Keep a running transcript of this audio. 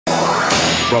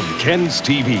from Ken's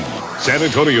TV, San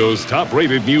Antonio's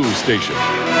top-rated news station.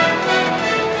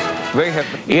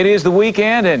 It is the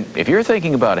weekend, and if you're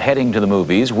thinking about heading to the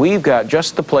movies, we've got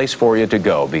just the place for you to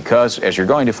go, because as you're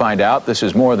going to find out, this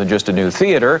is more than just a new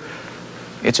theater.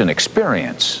 It's an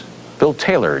experience. Bill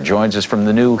Taylor joins us from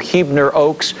the new Huebner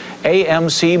Oaks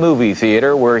AMC movie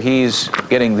theater, where he's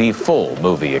getting the full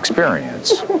movie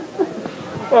experience.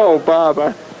 Oh,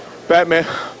 Bob, Batman.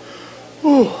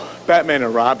 Ooh, Batman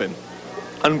and Robin.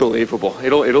 Unbelievable.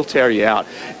 It'll tear you out.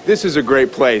 This is a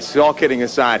great place. All kidding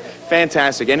aside,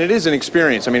 fantastic. And it is an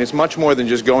experience. I mean, it's much more than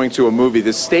just going to a movie.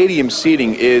 The stadium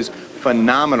seating is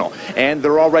phenomenal. And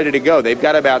they're all ready to go. They've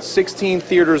got about 16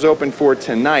 theaters open for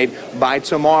tonight. By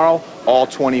tomorrow, all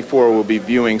 24 will be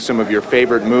viewing some of your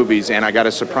favorite movies, and I got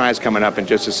a surprise coming up in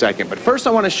just a second. But first, I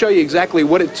want to show you exactly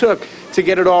what it took to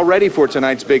get it all ready for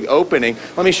tonight's big opening.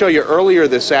 Let me show you earlier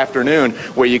this afternoon,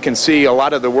 where you can see a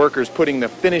lot of the workers putting the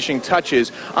finishing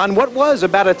touches on what was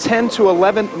about a 10 to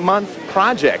 11 month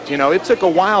project. You know, it took a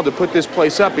while to put this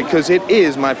place up because it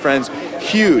is, my friends,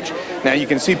 huge. Now you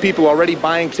can see people already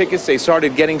buying tickets. They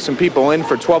started getting some people in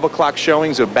for 12 o'clock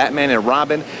showings of Batman and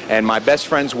Robin and My Best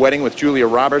Friend's Wedding with Julia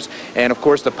Roberts. And of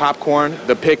course the popcorn,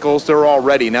 the pickles, they're all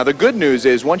ready. Now the good news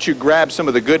is once you grab some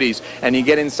of the goodies and you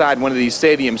get inside one of these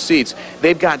stadium seats,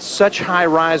 they've got such high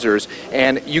risers,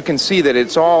 and you can see that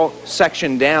it's all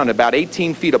sectioned down about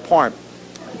 18 feet apart,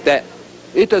 that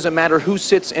it doesn't matter who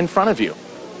sits in front of you.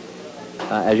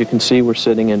 As you can see, we're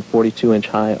sitting in 42-inch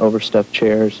high overstuffed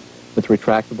chairs with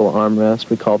retractable armrest.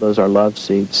 We call those our love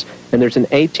seats. And there's an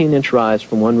 18-inch rise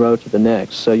from one row to the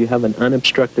next, so you have an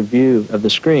unobstructed view of the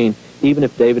screen, even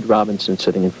if David Robinson's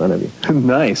sitting in front of you.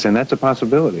 Nice, and that's a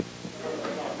possibility.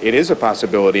 It is a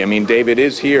possibility. I mean, David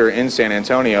is here in San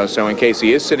Antonio, so in case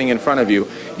he is sitting in front of you,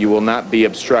 you will not be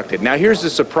obstructed. Now, here's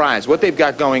the surprise. What they've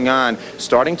got going on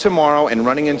starting tomorrow and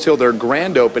running until their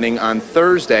grand opening on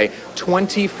Thursday,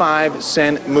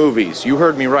 25-cent movies. You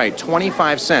heard me right,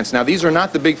 25 cents. Now, these are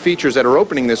not the big features that are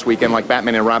opening this weekend, like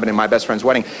Batman and Robin and My Best Friend's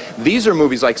Wedding. These are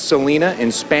movies like Selena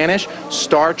in Spanish,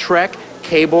 Star Trek,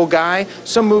 Cable Guy.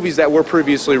 Some movies that were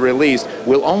previously released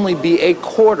will only be a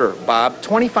quarter, Bob.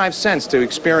 25 cents to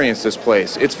experience this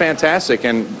place. It's fantastic,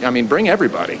 and I mean, bring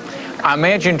everybody. I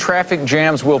imagine traffic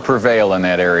jams will prevail in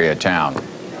that area of town.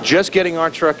 Just getting our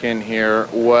truck in here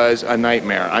was a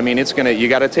nightmare. I mean, you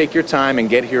got to take your time and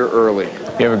get here early.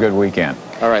 You have a good weekend.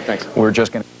 All right, thanks. We're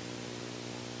just going to...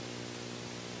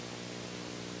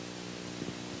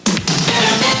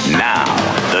 Now,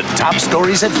 the top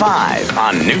stories at 5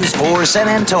 on News 4 San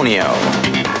Antonio.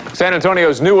 San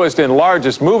Antonio's newest and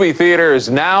largest movie theater is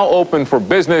now open for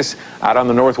business out on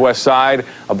the northwest side.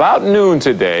 About noon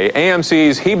today,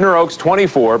 AMC's Huebner Oaks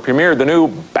 24 premiered the new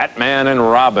Batman and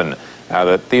Robin.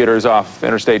 The theater's off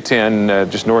Interstate 10,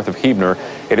 just north of Huebner.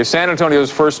 It is San Antonio's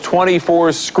first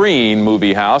 24-screen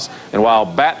movie house. And while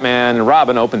Batman and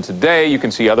Robin open today, you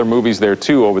can see other movies there,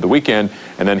 too, over the weekend.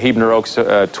 And then Huebner Oaks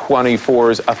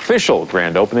 24's official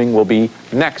grand opening will be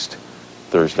next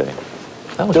Thursday.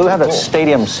 Do they have that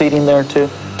stadium seating there, too?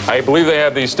 I believe they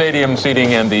have the stadium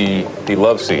seating and the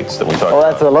love seats that we talked about. Oh,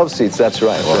 that's the love seats, that's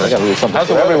right. Well, they got to do something How's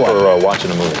for the weather everyone. for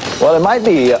watching a movie? Well, it might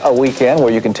be a weekend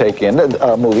where you can take in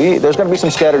a movie. There's going to be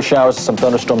some scattered showers, some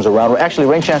thunderstorms around. Actually,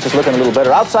 rain chances looking a little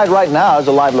better. Outside right now is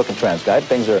a live-looking transguide.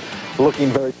 Things are looking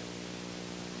very...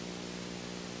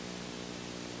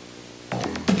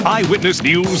 Eyewitness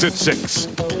News at 6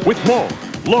 with more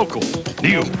local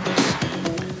news.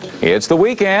 It's the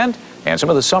weekend, and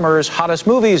some of the summer's hottest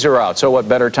movies are out, so what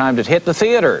better time to hit the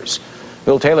theaters?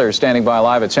 Bill Taylor is standing by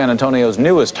live at San Antonio's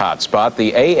newest hotspot,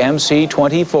 the AMC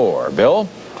 24. Bill?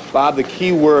 Bob, the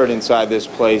key word inside this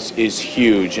place is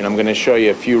huge, and I'm going to show you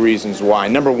a few reasons why.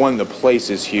 Number one, the place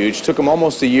is huge. Took them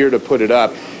almost a year to put it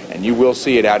up, and you will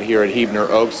see it out here at Huebner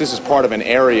Oaks. This is part of an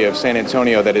area of San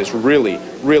Antonio that is really,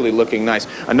 really looking nice.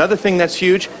 Another thing that's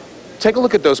huge, take a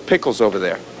look at those pickles over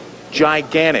there.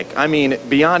 Gigantic. I mean,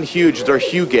 beyond huge, they're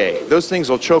huge. Those things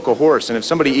will choke a horse, and if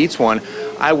somebody eats one,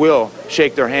 I will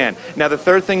shake their hand. Now, the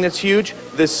third thing that's huge,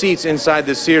 the seats inside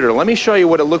this theater. Let me show you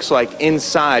what it looks like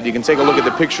inside. You can take a look at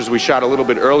the pictures we shot a little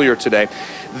bit earlier today.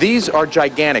 These are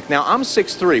gigantic. Now, I'm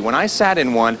 6'3". When I sat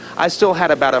in one, I still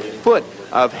had about a foot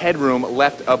of headroom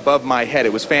left above my head.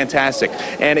 It was fantastic.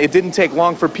 And it didn't take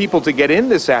long for people to get in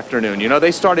this afternoon. You know,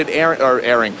 they started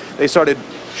They started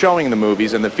showing the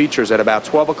movies and the features at about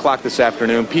 12 o'clock this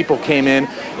afternoon. People came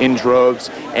in droves,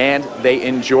 and they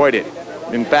enjoyed it.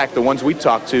 In fact, the ones we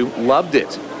talked to loved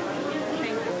it.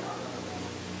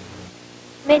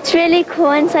 It's really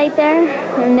cool inside there,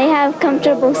 and they have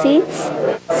comfortable seats.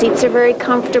 Seats are very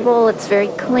comfortable, it's very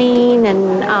clean,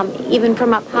 and even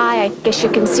from up high, I guess you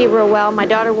can see real well. My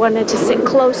daughter wanted to sit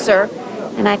closer,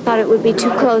 and I thought it would be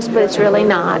too close, but it's really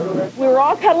not. We were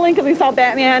all cuddling because we saw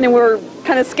Batman, and we were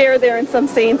kind of scared there in some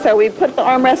scenes, so we put the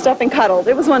armrest up and cuddled.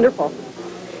 It was wonderful.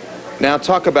 Now,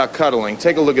 talk about cuddling.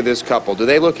 Take a look at this couple. Do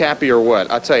they look happy or what?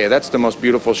 I'll tell you, that's the most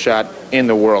beautiful shot in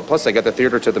the world. Plus, they got the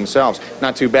theater to themselves.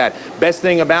 Not too bad. Best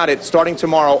thing about it, starting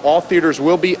tomorrow, all theaters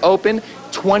will be open.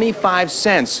 25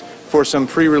 cents for some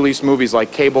pre-release movies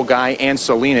like Cable Guy and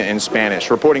Selena in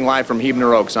Spanish. Reporting live from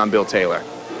Huebner Oaks, I'm Bill Taylor.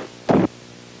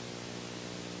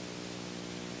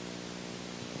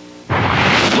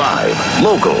 Live,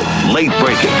 local,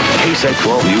 late-breaking, KSAT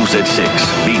 12 News at 6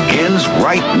 begins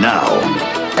right now.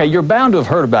 Hey, you're bound to have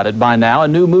heard about it by now. A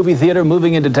new movie theater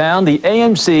moving into town. The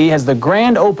AMC has the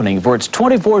grand opening for its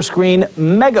 24-screen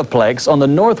megaplex on the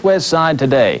northwest side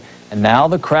today. And now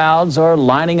the crowds are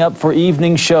lining up for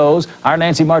evening shows. Our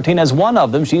Nancy Martinez, one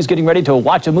of them. She's getting ready to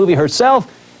watch a movie herself,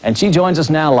 and she joins us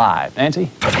now live. Nancy?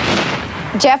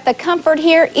 Jeff, the comfort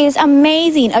here is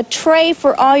amazing. A tray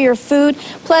for all your food,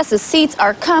 plus the seats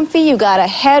are comfy. You got a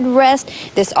headrest.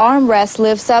 This armrest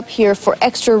lifts up here for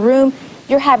extra room.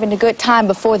 You're having a good time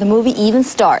before the movie even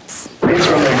starts.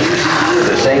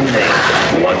 The same thing.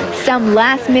 Some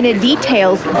last-minute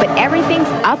details, but everything's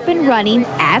up and running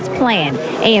as planned.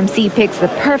 AMC picks the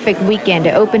perfect weekend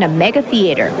to open a mega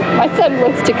theater. My son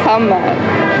wants to come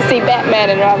see Batman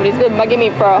and Robin. He's been bugging me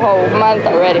for a whole month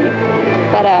already.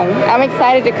 But I'm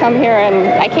excited to come here, and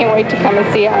I can't wait to come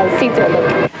and see how the seats are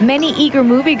looking. Many eager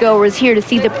moviegoers here to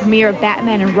see the premiere of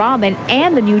Batman and Robin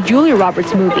and the new Julia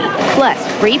Roberts movie. Plus,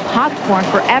 free popcorn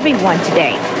for everyone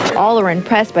today. All are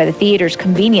impressed by the theater's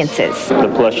conveniences. The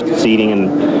plush seating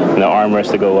and the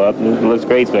armrest to go up. It looks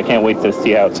great, so I can't wait to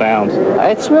see how it sounds.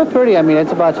 It's real pretty. I mean,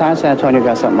 it's about time San Antonio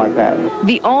got something like that.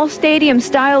 The all-stadium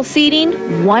style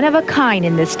seating, one of a kind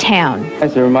in this town.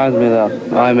 It reminds me of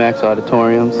the IMAX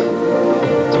auditoriums.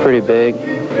 It's pretty big.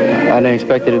 I didn't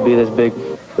expect it to be this big.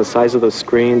 The size of the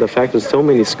screen, the fact there's so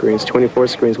many screens, 24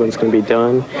 screens when it's going to be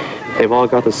done. They've all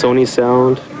got the Sony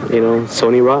sound,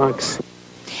 Sony rocks.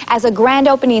 As a grand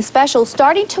opening special,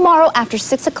 starting tomorrow after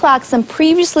 6 o'clock, some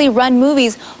previously run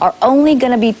movies are only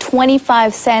going to be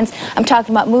 25 cents. I'm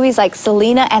talking about movies like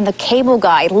Selena and The Cable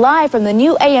Guy. Live from the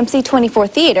new AMC 24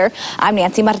 theater, I'm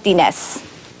Nancy Martinez.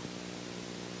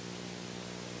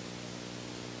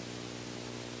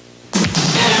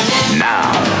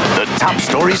 Now, the top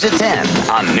stories at 10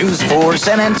 on News 4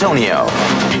 San Antonio.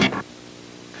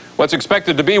 What's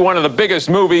expected to be one of the biggest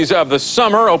movies of the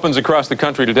summer opens across the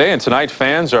country today, and tonight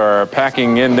fans are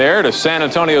packing in there to San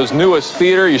Antonio's newest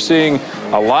theater. You're seeing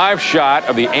a live shot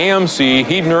of the AMC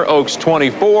Huebner Oaks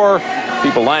 24.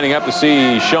 People lining up to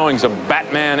see showings of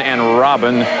Batman and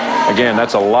Robin. Again,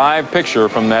 that's a live picture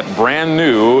from that brand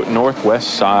new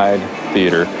Northwest Side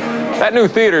Theater. That new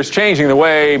theater is changing the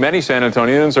way many San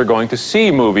Antonians are going to see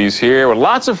movies here, with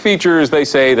lots of features, they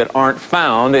say, that aren't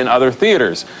found in other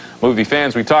theaters. Movie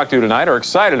fans we talked to tonight are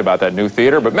excited about that new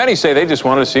theater, but many say they just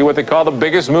wanted to see what they call the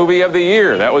biggest movie of the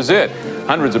year. That was it.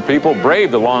 Hundreds of people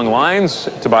braved the long lines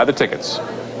to buy the tickets. This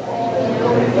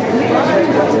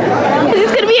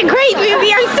is going to be a great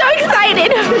movie. I'm so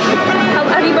excited.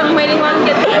 Have you been waiting long to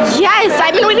get there? Yes,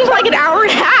 I've been waiting for like an hour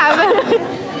and a half.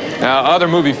 Now, other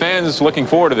movie fans looking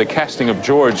forward to the casting of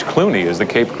George Clooney as the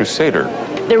Caped Crusader.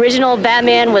 The original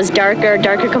Batman was darker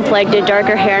complected,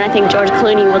 darker hair, and I think George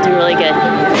Clooney will do really good.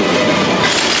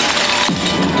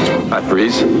 I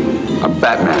freeze. I'm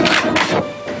Batman.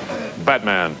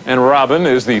 Batman and Robin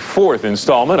is the fourth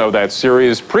installment of that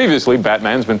series. Previously,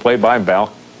 Batman's been played by Val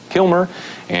Kilmer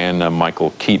and Michael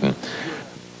Keaton.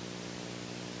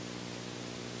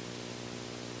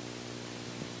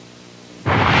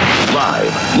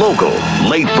 Live, local,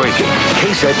 late-breaking,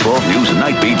 KSAT 12 News and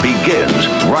Night Beat begins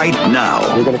right now.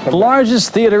 The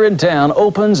largest theater in town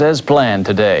opens as planned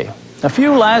today. A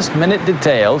few last-minute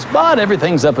details, but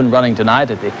everything's up and running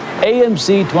tonight at the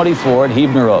AMC 24 at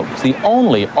Huebner Oaks, the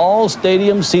only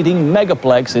all-stadium seating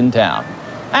megaplex in town.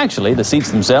 Actually, the seats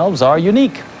themselves are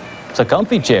unique. It's a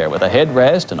comfy chair with a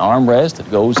headrest, an armrest that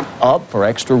goes up for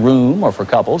extra room or for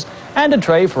couples, and a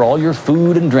tray for all your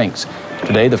food and drinks.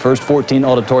 Today, the first 14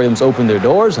 auditoriums open their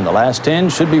doors, and the last 10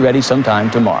 should be ready sometime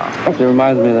tomorrow. It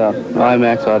reminds me of the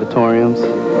IMAX auditoriums.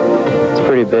 It's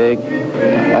pretty big.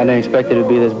 I didn't expect it to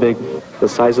be this big. The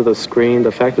size of the screen,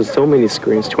 the fact there's so many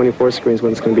screens, 24 screens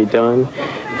when it's going to be done.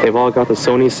 They've all got the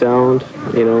Sony sound,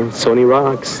 Sony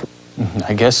rocks.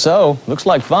 I guess so. Looks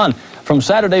like fun. From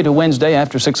Saturday to Wednesday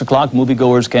after 6 o'clock,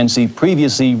 moviegoers can see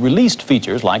previously released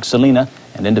features like Selena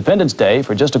and Independence Day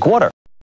for just $25.